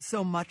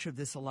so much of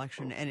this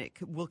election, and it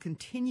will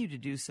continue to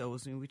do so.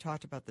 As we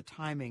talked about the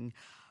timing,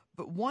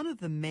 but one of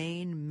the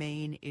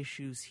main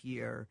issues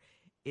here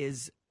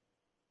is,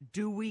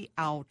 do we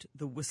out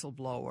the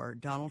whistleblower?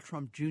 Donald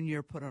Trump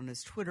Jr. put on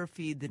his Twitter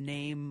feed the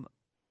name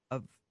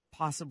of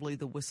possibly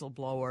the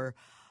whistleblower.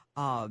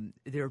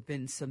 There have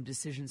been some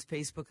decisions.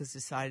 Facebook has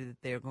decided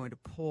that they are going to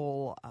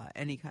pull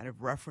any kind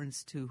of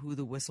reference to who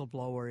the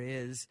whistleblower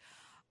is.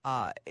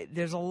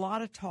 There's a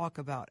lot of talk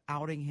about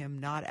outing him,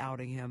 not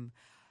outing him.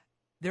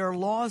 There are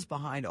laws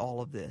behind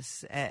all of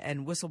this,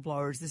 and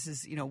whistleblowers. This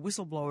is,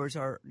 whistleblowers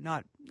are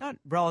not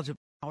relative.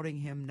 Outing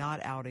him, not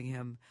outing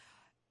him.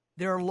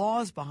 There are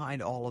laws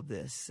behind all of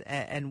this,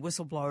 and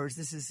whistleblowers.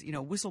 This is,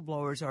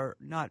 whistleblowers are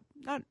not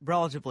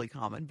relatively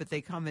common, but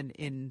they come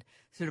in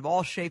sort of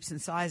all shapes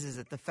and sizes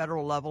at the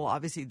federal level.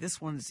 Obviously,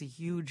 this one is a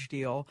huge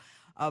deal,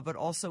 but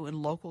also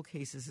in local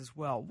cases as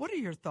well. What are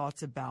your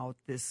thoughts about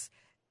this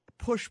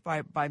push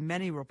by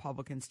many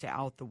Republicans to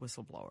out the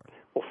whistleblower?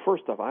 Well,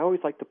 first off, I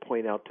always like to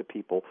point out to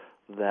people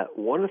that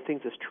one of the things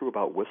that's true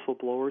about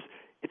whistleblowers,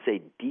 it's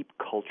a deep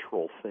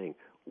cultural thing.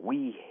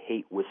 We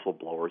hate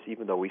whistleblowers,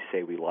 even though we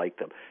say we like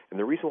them. And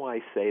the reason why I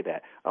say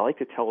that, I like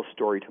to tell a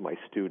story to my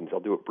students.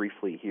 I'll do it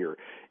briefly here.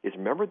 Is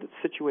remember the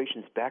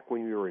situations back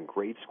when we were in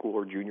grade school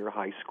or junior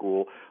high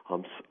school,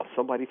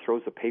 somebody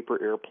throws a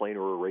paper airplane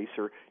or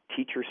eraser,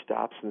 teacher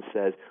stops and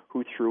says,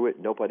 who threw it?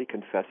 Nobody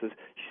confesses.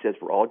 She says,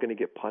 we're all going to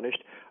get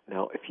punished.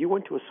 Now, if you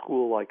went to a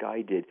school like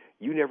I did,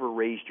 you never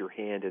raised your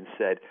hand and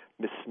said,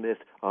 Miss Smith,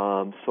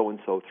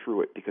 so-and-so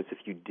threw it, because if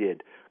you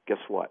did, guess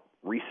what?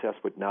 Recess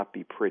would not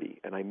be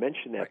pretty. And I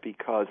mention that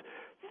because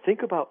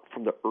think about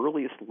from the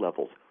earliest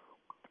levels,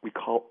 we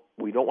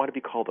don't want to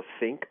be called a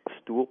fink, a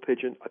stool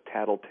pigeon, a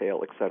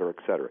tattletale, et cetera,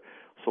 et cetera.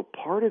 So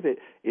part of it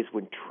is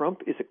when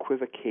Trump is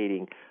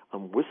equivocating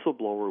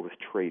whistleblower with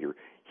traitor,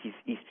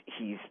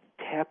 he's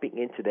tapping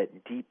into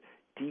that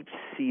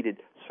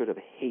deep-seated sort of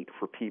hate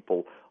for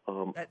people.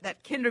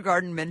 That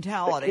kindergarten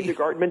mentality.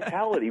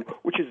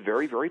 Which is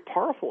very, very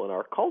powerful in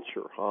our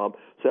culture. So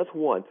that's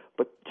one.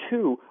 But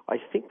two, I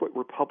think what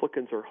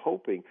Republicans are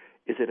hoping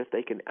is that if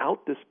they can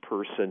out this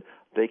person,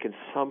 they can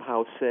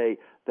somehow say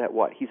that,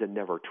 he's a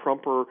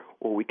never-Trumper,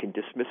 or we can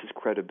dismiss his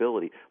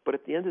credibility. But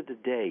at the end of the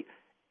day,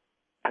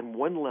 on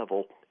one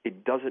level,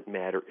 it doesn't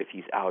matter if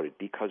he's outed,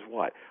 because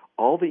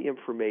all the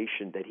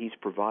information that he's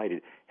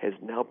provided has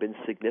now been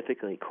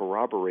significantly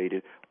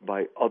corroborated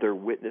by other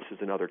witnesses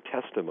and other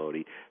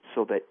testimony,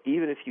 so that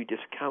even if you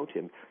discount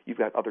him, you've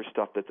got other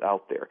stuff that's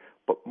out there.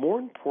 But more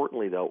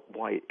importantly, though,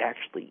 why it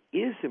actually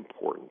is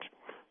important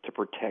to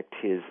protect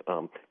his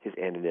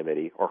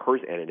anonymity, or her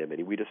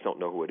anonymity, we just don't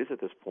know who it is at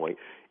this point,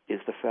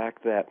 is the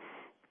fact that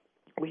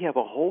we have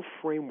a whole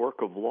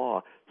framework of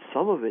law.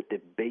 Some of it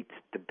that dates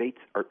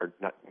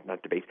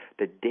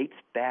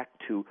back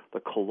to the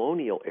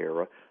colonial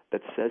era,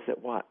 that says that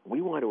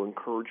we want to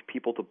encourage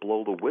people to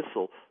blow the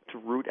whistle to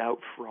root out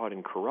fraud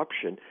and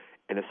corruption.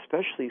 And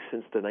especially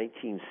since the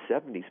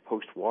 1970s,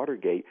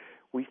 post-Watergate,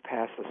 we've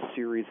passed a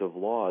series of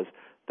laws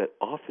that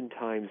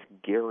oftentimes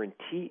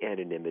guarantee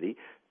anonymity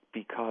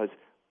because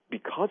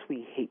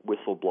we hate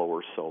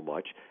whistleblowers so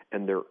much,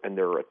 and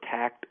they're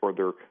attacked, or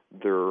their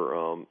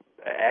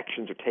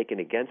actions are taken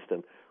against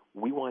them.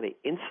 We want to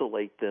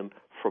insulate them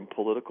from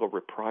political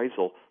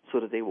reprisal so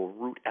that they will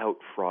root out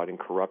fraud and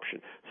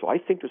corruption. So I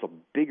think there's a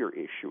bigger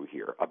issue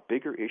here, a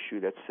bigger issue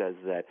that says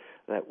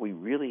that we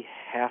really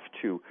have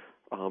to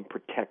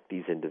protect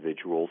these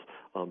individuals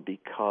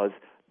because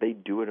they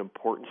do an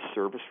important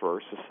service for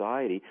our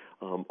society.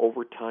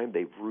 Over time,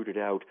 they've rooted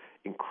out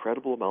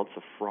incredible amounts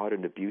of fraud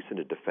and abuse in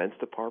the Defense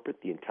Department,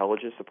 the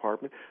Intelligence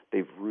Department.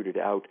 They've rooted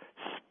out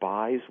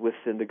spies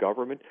within the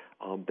government.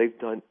 They've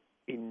done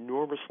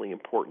enormously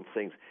important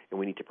things, and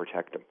we need to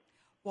protect them.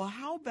 Well,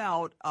 how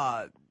about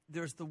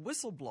there's the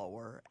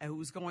whistleblower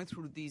who's going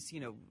through these,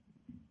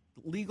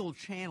 legal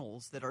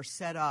channels that are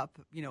set up,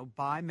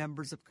 by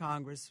members of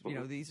Congress.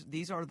 Mm-hmm.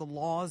 These are the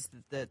laws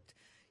that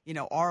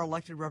our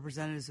elected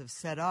representatives have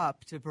set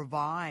up to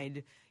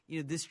provide,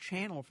 this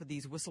channel for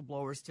these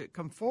whistleblowers to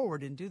come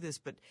forward and do this.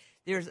 But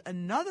there's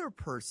another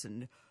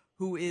person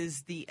who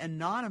is the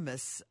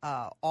anonymous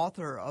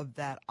author of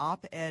that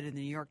op-ed in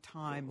the New York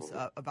Times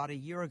about a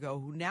year ago,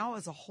 who now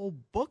has a whole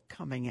book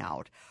coming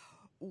out.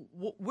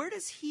 Where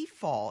does he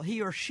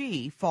or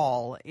she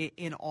fall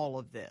in all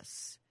of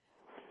this?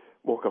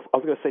 Well, I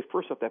was going to say,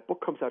 first off, that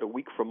book comes out a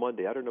week from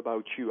Monday. I don't know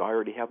about you. I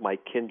already have my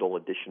Kindle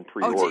edition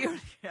pre-ordered. Oh, do you?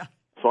 Yeah.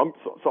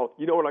 So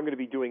you know what I'm going to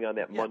be doing on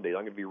that Monday?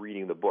 I'm going to be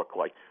reading the book,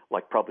 like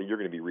probably you're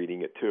going to be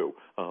reading it too.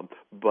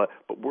 But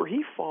where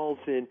he falls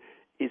in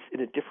is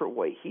in a different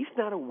way. He's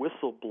not a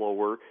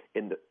whistleblower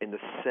in the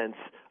sense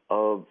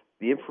of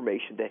the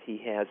information that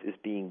he has is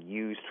being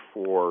used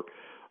for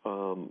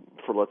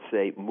let's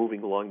say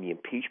moving along the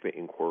impeachment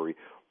inquiry.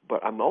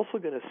 But I'm also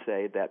going to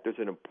say that there's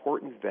an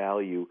important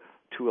value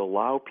to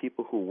allow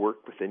people who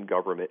work within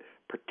government,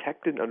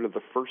 protected under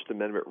the First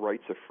Amendment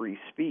rights of free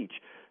speech,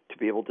 to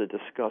be able to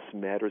discuss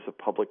matters of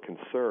public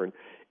concern.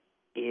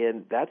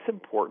 And that's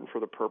important for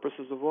the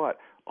purposes of what?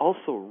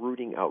 Also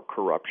rooting out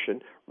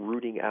corruption,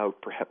 rooting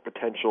out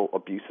potential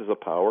abuses of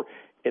power,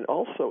 and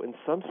also, in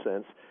some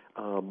sense,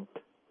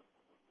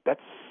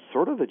 that's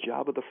sort of the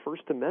job of the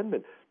First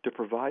Amendment, to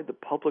provide the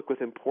public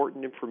with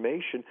important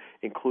information,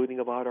 including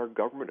about our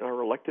government and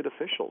our elected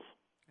officials.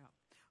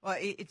 Well,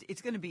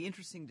 it's going to be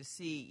interesting to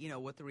see,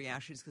 what the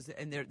reaction is, because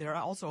there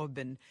also have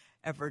been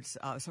efforts.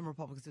 Some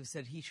Republicans have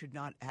said he should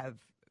not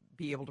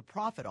be able to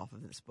profit off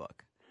of this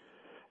book.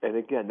 And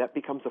again, that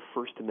becomes a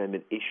First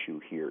Amendment issue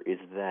here. Is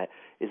that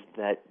if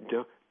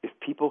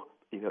people,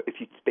 if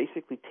you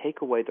basically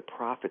take away the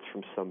profits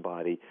from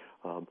somebody,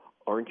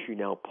 aren't you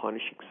now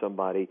punishing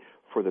somebody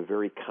for the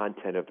very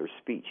content of their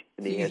speech?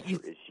 And the answer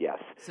is yes.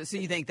 So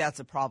you think that's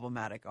a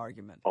problematic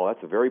argument? Oh,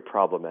 that's a very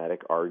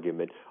problematic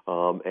argument,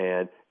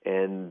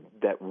 and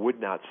that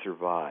would not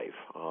survive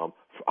on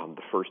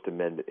the First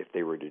Amendment if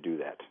they were to do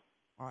that.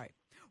 All right.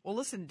 Well,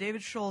 listen,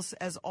 David Schultz,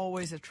 as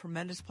always, a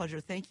tremendous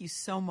pleasure. Thank you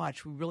so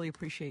much. We really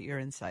appreciate your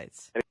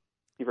insights. Thank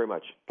you very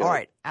much. All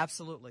right,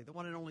 absolutely. The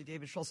one and only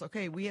David Schultz.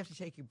 Okay, we have to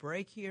take a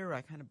break here.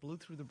 I kind of blew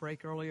through the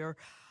break earlier.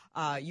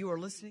 You are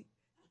listening.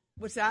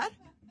 What's that?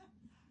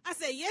 I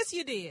said, yes,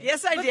 you did.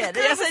 Yes, I did.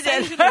 The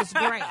conversation was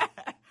great.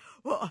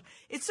 Well,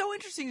 it's so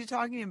interesting to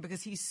talk to him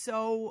because he's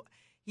so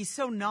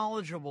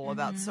knowledgeable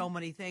about so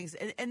many things,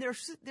 and there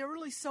are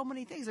really so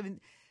many things. I mean,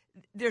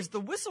 there's the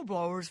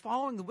whistleblowers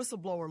following the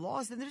whistleblower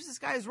laws, then there's this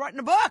guy who's writing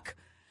a book.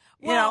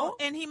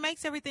 And he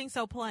makes everything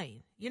so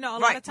plain. A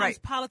lot of times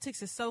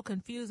politics is so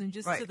confusing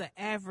just to the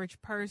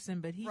average person,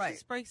 but he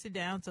just breaks it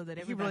down so that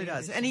everybody He really does.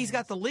 understands. And he's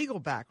got the legal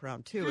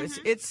background too. This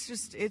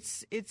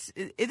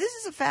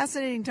is a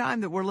fascinating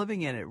time that we're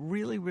living in. It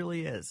really,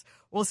 really is.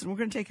 Well, listen, we're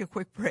going to take a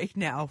quick break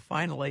now,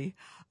 finally,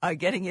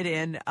 getting it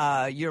in.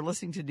 You're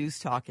listening to News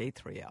Talk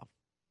 830.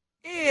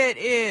 It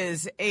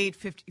is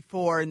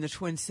 8:54 in the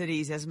Twin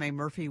Cities. Esme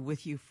Murphy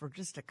with you for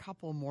just a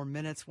couple more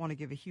minutes. Want to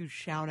give a huge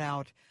shout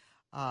out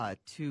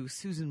to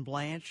Susan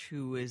Blanche,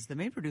 who is the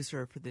main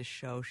producer for this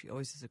show. She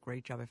always does a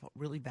great job. I felt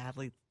really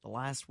badly the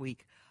last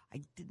week.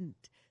 I didn't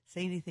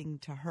say anything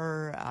to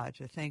her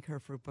to thank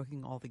her for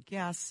booking all the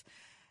guests,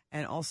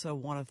 and also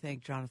want to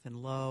thank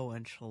Jonathan Lowe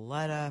and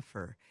Shaletta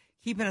for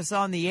keeping us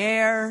on the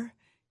air,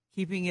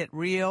 keeping it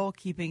real,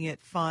 keeping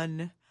it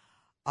fun.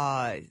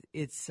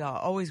 It's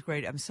always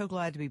great. I'm so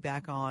glad to be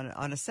back on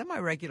a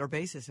semi-regular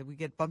basis. We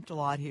get bumped a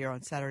lot here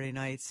on Saturday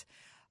nights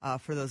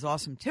for those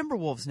awesome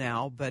Timberwolves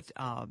now, but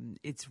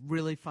it's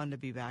really fun to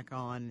be back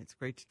on. It's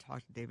great to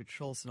talk to David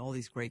Schultz and all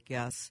these great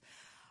guests,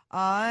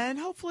 and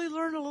hopefully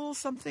learn a little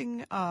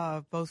something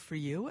both for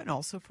you and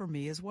also for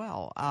me as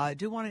well. I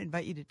do want to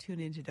invite you to tune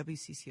in to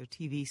WCCO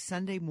TV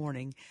Sunday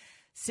morning,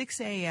 6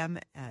 a.m.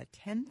 at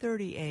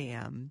 10:30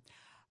 a.m.,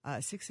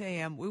 6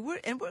 a.m.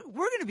 We're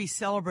going to be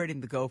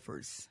celebrating the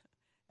Gophers,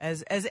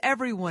 as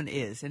everyone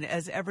is, and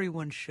as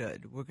everyone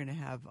should. We're going to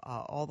have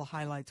all the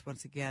highlights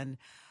once again.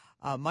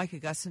 Mike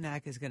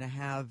Augustinak is going to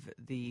have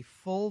the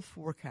full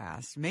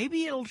forecast.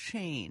 Maybe it'll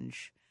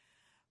change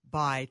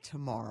by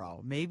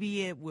tomorrow.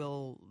 Maybe it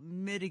will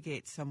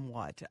mitigate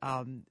somewhat.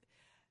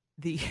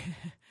 The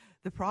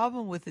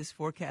problem with this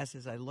forecast,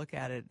 as I look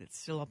at it, it's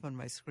still up on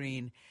my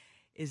screen,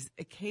 is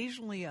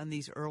occasionally on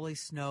these early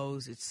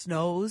snows, it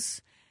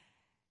snows,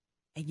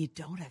 and you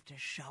don't have to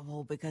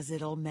shovel because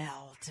it'll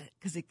melt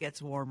because it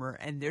gets warmer,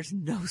 and there's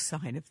no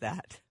sign of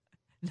that.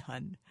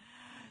 None.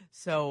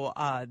 So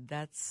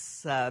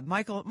that's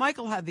Michael.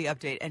 Michael had the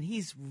update, and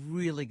he's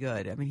really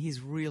good. I mean,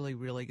 he's really,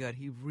 really good.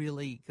 He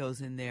really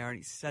goes in there, and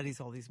he studies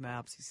all these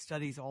maps. He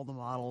studies all the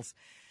models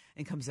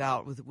and comes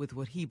out with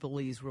what he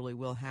believes really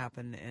will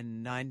happen,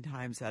 and 9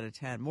 times out of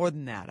 10, more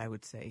than that, I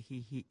would say,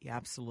 he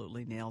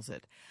absolutely nails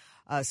it.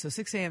 So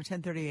 6 a.m.,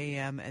 10:30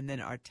 a.m., and then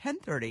our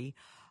 10:30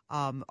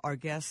 our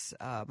guests,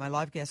 my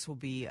live guest will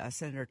be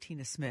Senator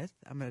Tina Smith.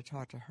 I'm going to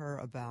talk to her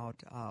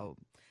about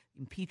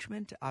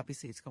impeachment.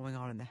 Obviously, it's going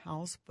on in the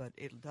House, but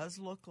it does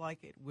look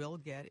like it will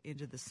get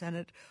into the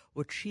Senate.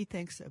 What she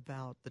thinks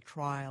about the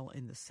trial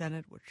in the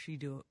Senate,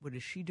 what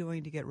is she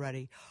doing to get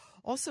ready?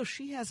 Also,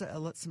 she has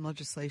some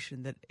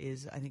legislation that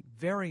is, I think,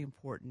 very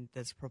important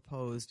that's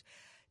proposed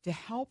to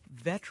help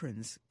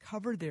veterans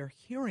cover their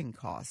hearing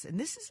costs. And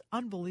this is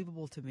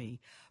unbelievable to me,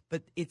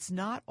 but it's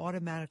not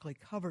automatically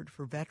covered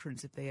for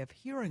veterans if they have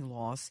hearing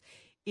loss.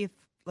 If,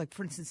 like,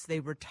 for instance,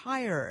 they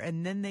retire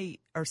and then they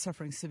are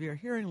suffering severe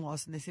hearing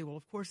loss and they say, well,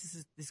 of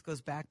course, this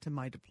goes back to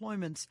my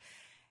deployments.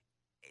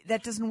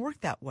 That doesn't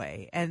work that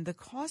way. And the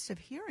cost of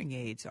hearing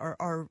aids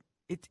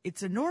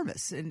it's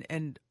enormous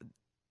and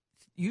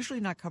usually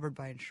not covered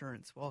by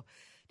insurance. Well,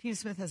 Tina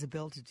Smith has a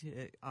bill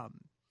to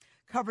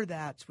cover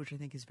that, which I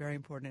think is very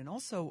important. And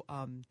also,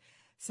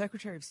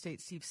 Secretary of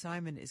State Steve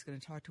Simon is going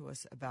to talk to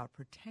us about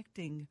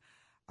protecting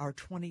our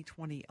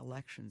 2020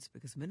 elections,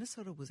 because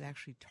Minnesota was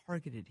actually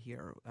targeted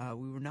here.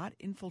 We were not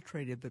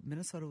infiltrated, but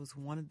Minnesota was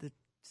one of the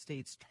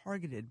states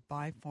targeted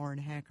by foreign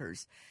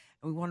hackers.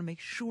 And we want to make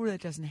sure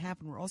that doesn't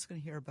happen. We're also going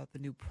to hear about the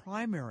new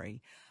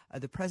primary,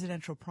 the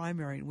presidential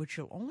primary, in which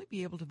you'll only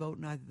be able to vote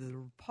in either the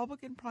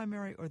Republican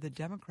primary or the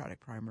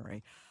Democratic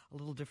primary. A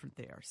little different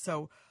there.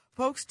 So,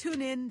 folks,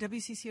 tune in,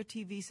 WCCO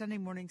TV, Sunday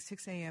morning,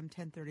 6 a.m.,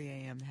 10:30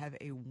 a.m. Have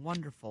a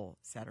wonderful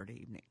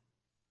Saturday evening.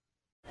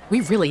 We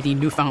really need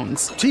new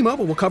phones.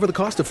 T-Mobile will cover the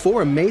cost of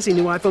 4 amazing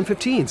new iPhone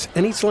 15s,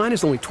 and each line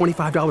is only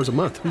 $25 a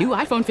month. New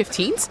iPhone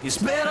 15s? It's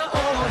better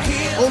over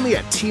here. Only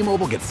at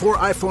T-Mobile, get 4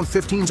 iPhone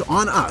 15s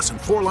on us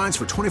and 4 lines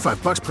for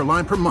 $25 per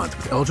line per month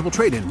with eligible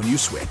trade-in when you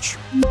switch.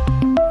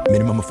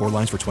 Minimum of 4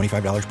 lines for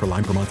 $25 per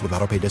line per month with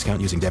autopay discount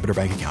using debit or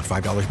bank account.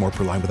 $5 more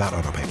per line without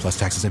autopay, plus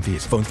taxes and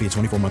fees. Phone fee at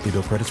 24 monthly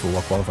bill credits for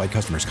well-qualified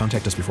customers.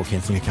 Contact us before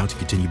canceling account to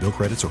continue bill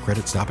credits or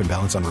credit stop and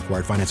balance on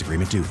required finance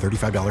agreement due.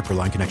 $35 per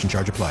line connection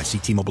charge applies. See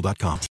T-Mobile.com.